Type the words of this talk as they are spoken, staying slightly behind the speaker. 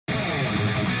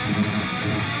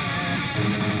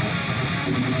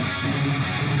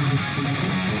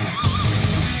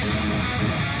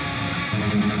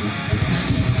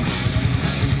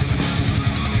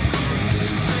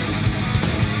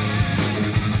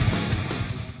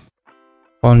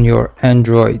On your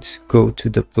Android, go to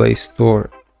the Play Store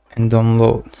and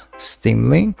download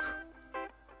SteamLink.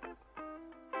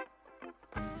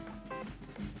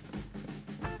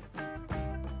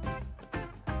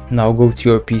 Now go to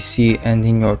your PC, and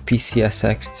in your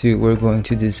PCSX2 we're going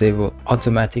to disable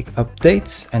automatic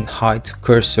updates and hide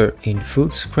cursor in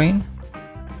full screen.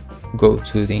 Go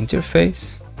to the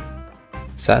interface,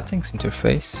 settings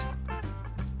interface.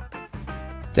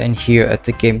 Then here at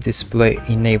the game display,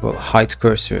 enable hide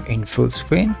cursor in full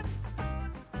screen,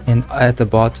 and at the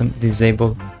bottom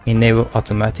disable enable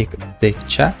automatic update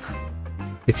check.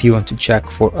 If you want to check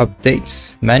for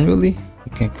updates manually,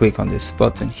 you can click on this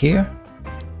button here,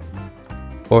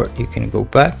 or you can go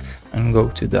back and go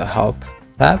to the help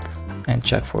tab and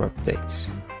check for updates.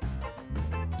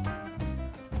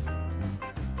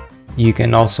 You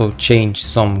can also change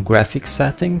some graphics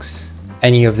settings.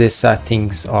 Any of these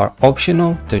settings are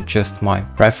optional, they're just my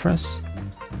preference.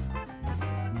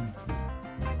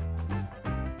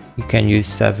 You can use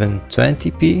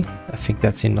 720p, I think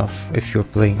that's enough if you're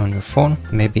playing on your phone.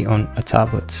 Maybe on a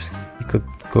tablet you could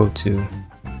go to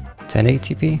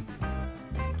 1080p.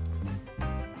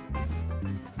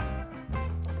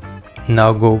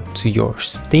 Now go to your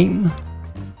Steam.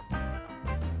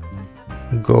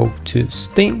 Go to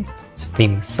Steam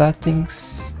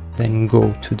settings. Then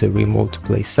go to the remote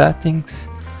play settings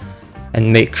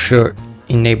and make sure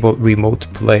enable remote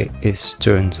play is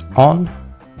turned on.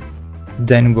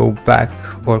 Then go back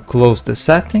or close the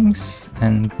settings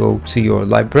and go to your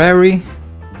library.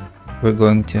 We're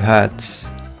going to add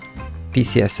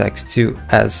PCSX2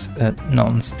 as a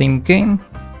non-Steam game.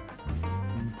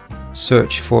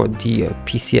 Search for the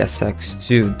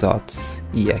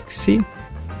PCSX2.exe.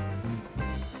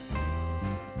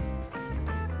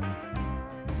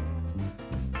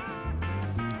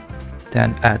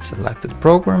 Then add selected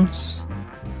programs,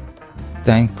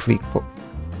 then click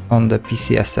on the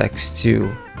PCSX2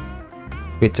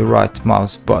 with the right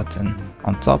mouse button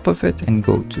on top of it and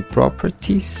go to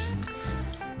properties.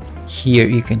 Here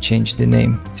you can change the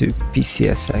name to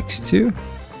PCSX2,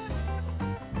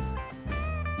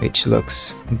 which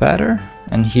looks better.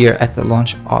 And here at the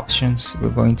launch options,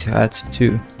 we're going to add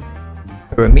two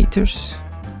parameters.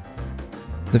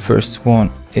 The first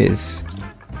one is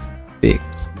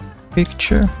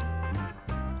bigpicture,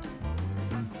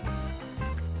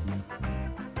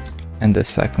 and the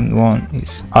second one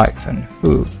is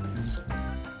full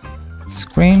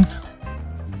screen.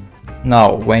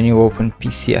 Now when you open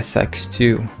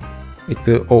PCSX2, it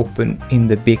will open in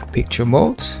the big picture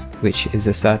mode, which is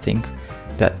a setting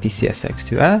that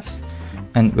PCSX2 has,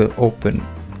 and will open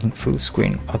in full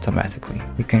screen automatically.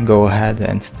 We can go ahead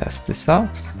and test this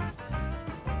out.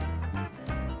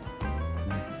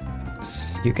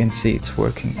 As you can see, it's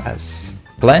working as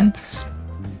planned.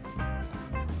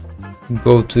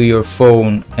 Go to your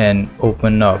phone and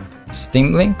open up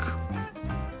SteamLink.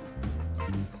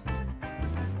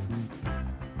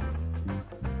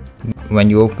 When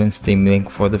you open SteamLink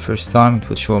for the first time, it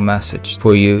will show a message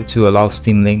for you to allow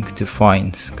SteamLink to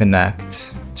find,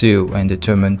 connect to, and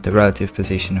determine the relative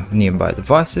position of nearby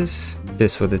devices.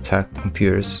 This will detect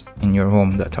computers in your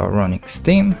home that are running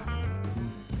Steam.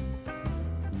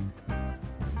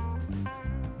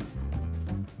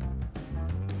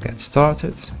 Get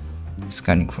started,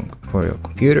 scanning for your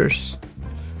computers,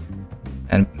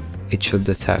 and it should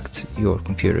detect your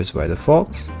computers by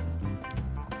default.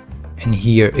 And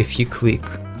here, if you click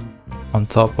on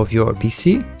top of your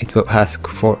PC, it will ask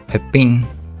for a pin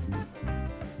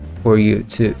for you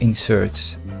to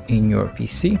insert in your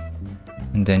PC,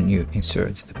 and then you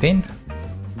insert the pin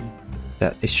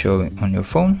that is showing on your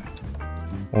phone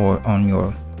or on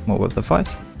your mobile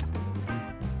device.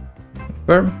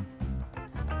 Confirm.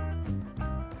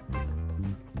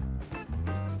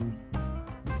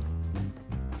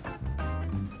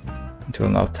 It will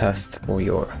now test for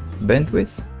your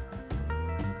bandwidth,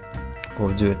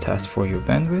 or do a test for your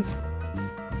bandwidth.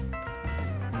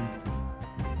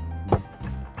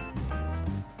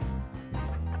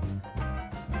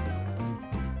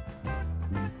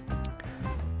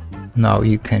 Now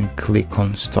you can click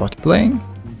on start playing.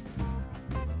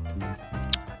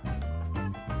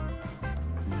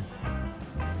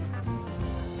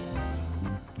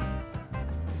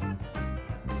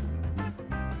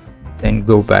 Then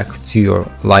go back to your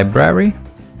library.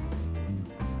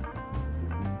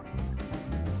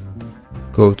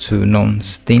 Go to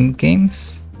non-Steam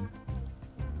games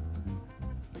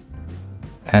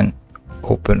and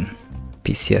open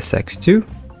PCSX2.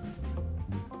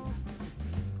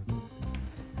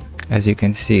 As you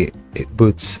can see, it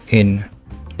boots in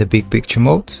the big picture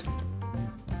mode.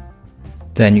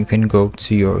 Then you can go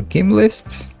to your game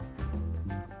list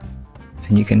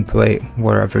and you can play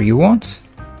wherever you want.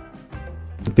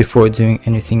 Before doing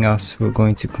anything else, we're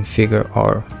going to configure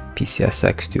our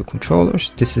PCSX2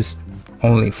 controllers. This is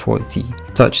only for the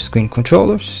touchscreen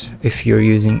controllers. If you're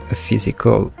using a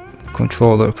physical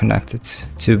controller connected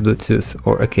to Bluetooth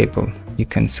or a cable, you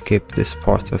can skip this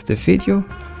part of the video.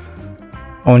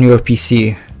 On your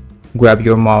PC, grab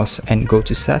your mouse and go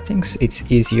to settings.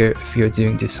 It's easier if you're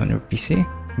doing this on your PC.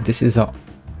 This is a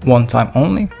one time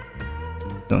only.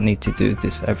 Don't need to do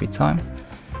this every time.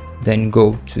 Then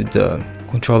go to the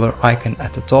controller icon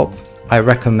at the top. I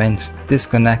recommend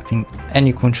disconnecting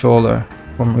any controller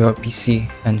from your PC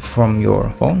and from your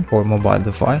phone or mobile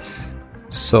device,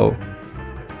 so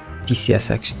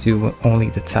PCSX2 will only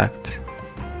detect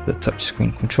the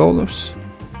touchscreen controllers.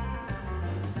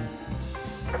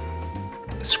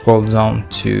 Scroll down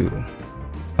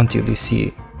until you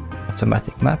see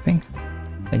automatic mapping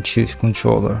and choose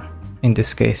controller. In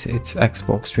this case it's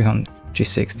Xbox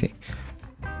 360.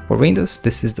 For Windows,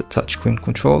 this is the touchscreen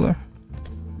controller.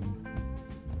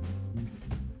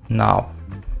 Now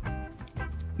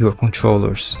your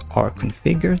controllers are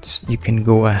configured. You can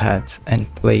go ahead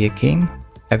and play a game.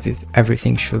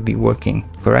 Everything should be working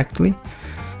correctly,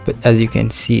 but as you can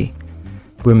see,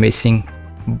 we're missing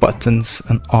buttons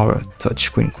on our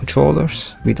touchscreen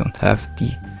controllers. We don't have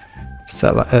the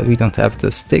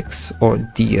sticks or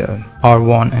the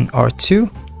R1 and R2.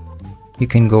 You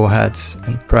can go ahead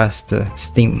and press the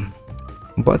Steam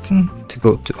button to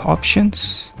go to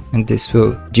options, and this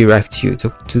will direct you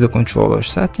to the controller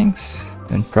settings.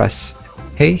 Then press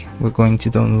A. We're going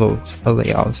to download a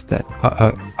layout that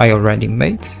I already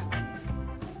made.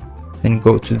 Then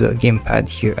go to the gamepad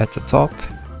here at the top.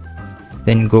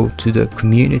 Then go to the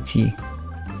community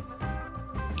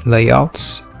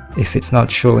layouts. If it's not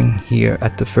showing here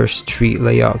at the first three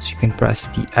layouts, you can press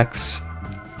the X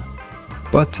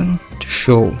button to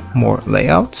show more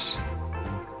layouts.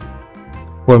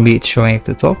 For me it's showing at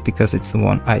the top because it's the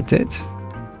one I did.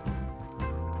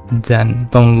 Then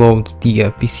download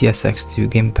the PCSX2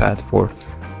 gamepad for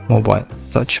mobile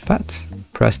touchpad.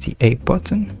 Press the A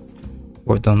button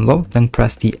or download, then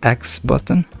press the X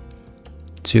button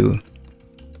to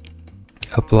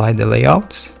apply the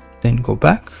layout. Then go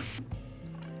back.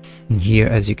 And here,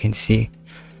 as you can see,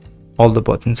 all the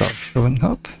buttons are showing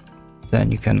up.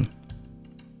 Then you can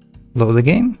load the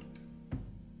game.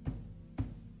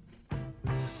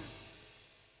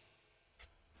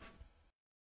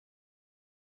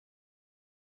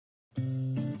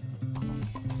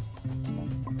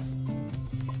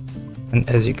 And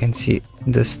as you can see,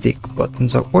 the stick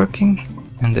buttons are working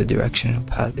and the directional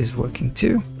pad is working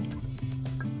too.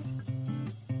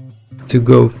 To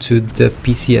go to the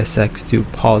PCSX2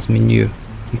 pause menu,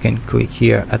 you can click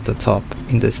here at the top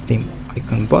in the Steam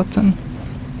icon button.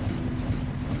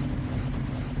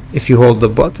 If you hold the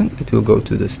button, it will go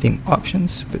to the Steam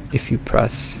options, but if you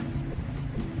press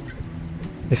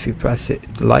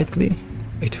it lightly,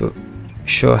 it will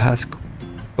show has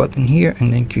button here,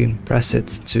 and then you can press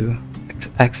it to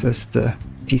access the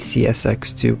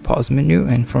PCSX2 pause menu,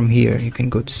 and from here you can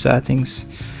go to settings,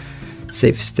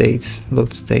 save states,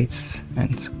 load states,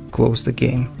 and close the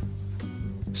game.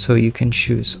 So you can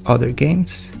choose other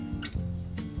games.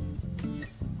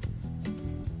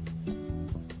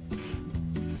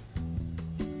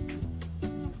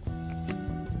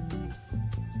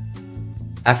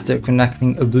 After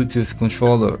connecting a Bluetooth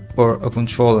controller or a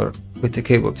controller with a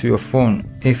cable to your phone,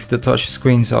 if the touch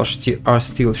screens are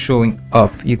still showing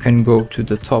up, you can go to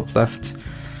the top left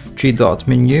 3-dot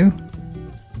menu,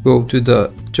 go to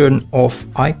the turn off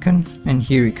icon, and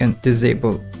here you can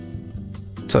disable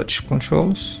touch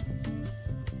controls.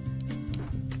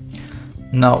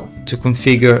 Now to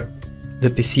configure the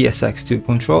PCSX2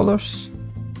 controllers,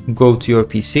 go to your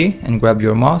PC and grab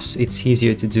your mouse. It's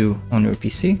easier to do on your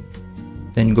PC.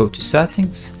 Then go to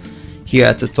settings. Here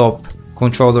at the top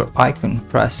controller icon,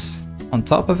 press on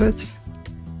top of it.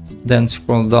 Then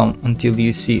scroll down until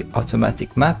you see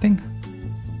automatic mapping.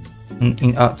 And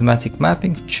in automatic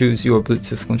mapping, choose your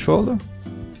Bluetooth controller.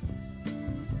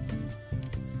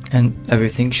 And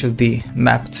everything should be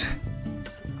mapped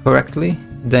correctly.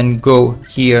 Then go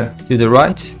here to the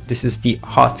right. This is the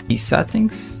hotkey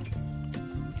settings.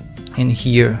 And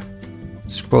here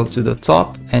scroll to the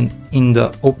top, and in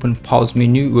the open pause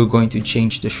menu we're going to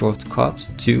change the shortcut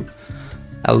to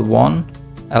L1,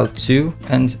 L2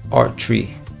 and R3,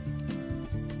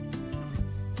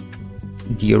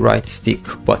 the right stick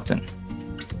button.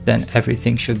 Then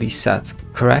everything should be set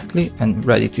correctly and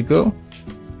ready to go.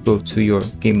 Go to your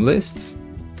game list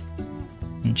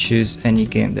and choose any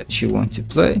game that you want to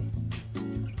play.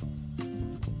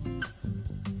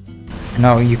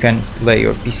 Now you can play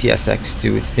your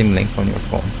PCSX2 with SteamLink on your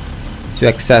phone. To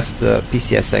access the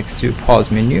PCSX2 pause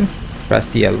menu, press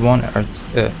the L1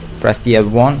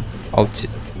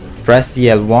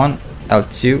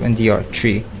 L2 and the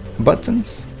R3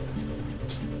 buttons.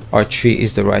 R3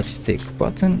 is the right stick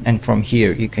button, and from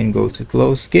here you can go to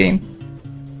close game,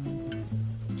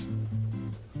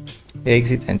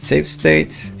 exit and save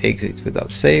states, exit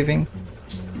without saving,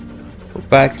 go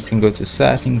back, you can go to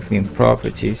settings, game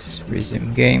properties,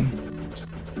 resume game,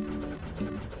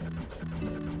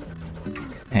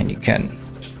 and you can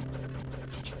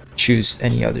choose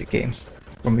any other game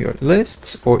from your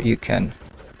list, or you can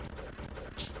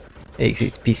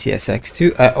exit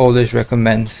PCSX2. I always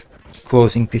recommend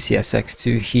closing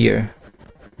PCSX2 here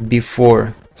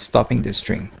before stopping the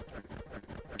stream.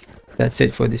 That's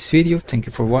it for this video. Thank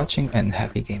you for watching and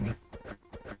happy gaming.